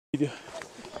Okay.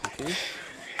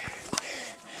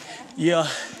 Yeah,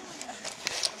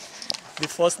 the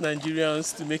first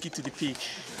Nigerians to make it to the peak.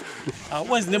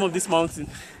 What is the name of this mountain?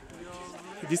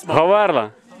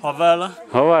 Hoverla. Hoverla.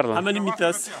 Hoverla. How many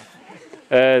meters?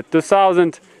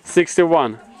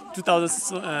 2061.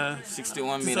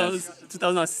 2061 meters.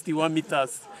 2061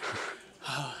 meters.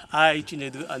 I,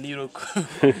 Chinedu and Iroko,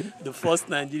 the first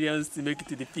Nigerians to make it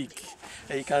to the peak.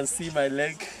 And you can see my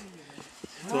leg.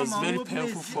 It was very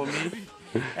painful for me.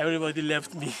 Everybody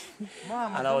left me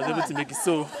and I was able to make it.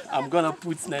 So I'm gonna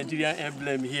put Nigerian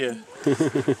emblem here.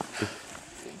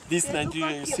 This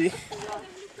Nigeria, you see?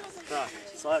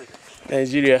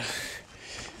 Nigeria.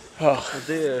 Oh.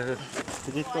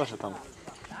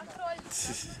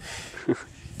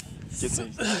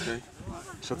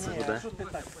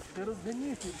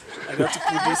 I got to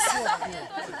put this.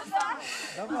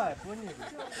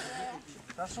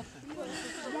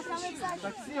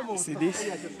 See this?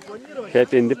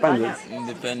 Happy Independence.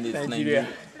 Independence, Nigeria.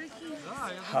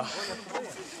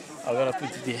 I'm gonna put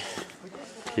it there.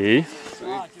 Okay. So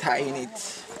we're tying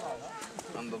it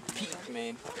on the peak,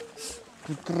 man.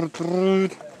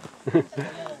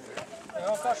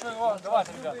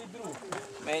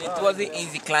 Man, it wasn't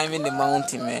easy climbing the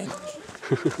mountain, man.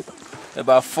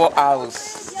 About 4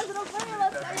 hours.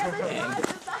 And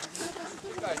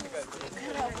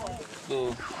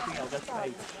so,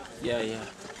 yeah.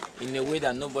 In a way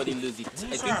that nobody loses it. I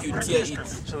think you tear it.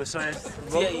 Tear it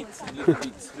a little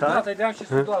bit.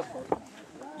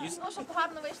 Щоб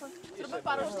гарно вийшло. Зроби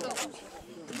пару штук.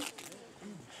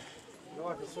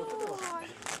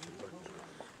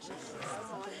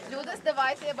 Люди,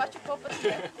 здавайте, я бачу попит.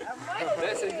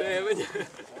 10 гривень.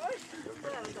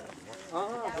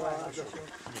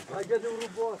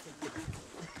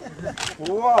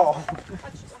 Вау!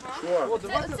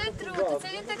 Це труд, це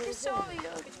він так пішов.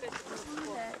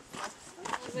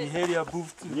 Nigeria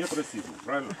moved. Не просил,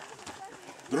 правильно?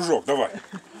 Дружок, давай.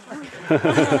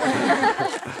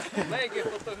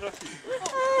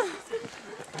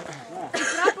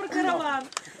 Прапор караван.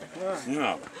 Не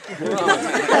надо.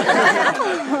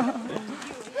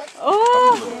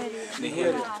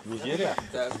 Нигерия?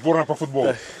 Сборная по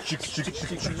футболу.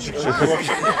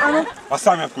 Чик-чик-чик-чик-чик. А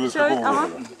сами откуда, с какого города?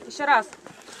 Ще раз.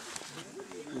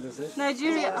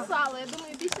 Nigeria. Сало, я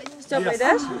думаю, більше ніж. Степа,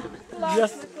 йдеш?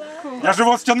 Я же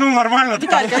его стянул нормально.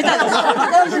 Віталька,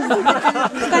 Віталька.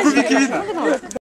 Кубики видно.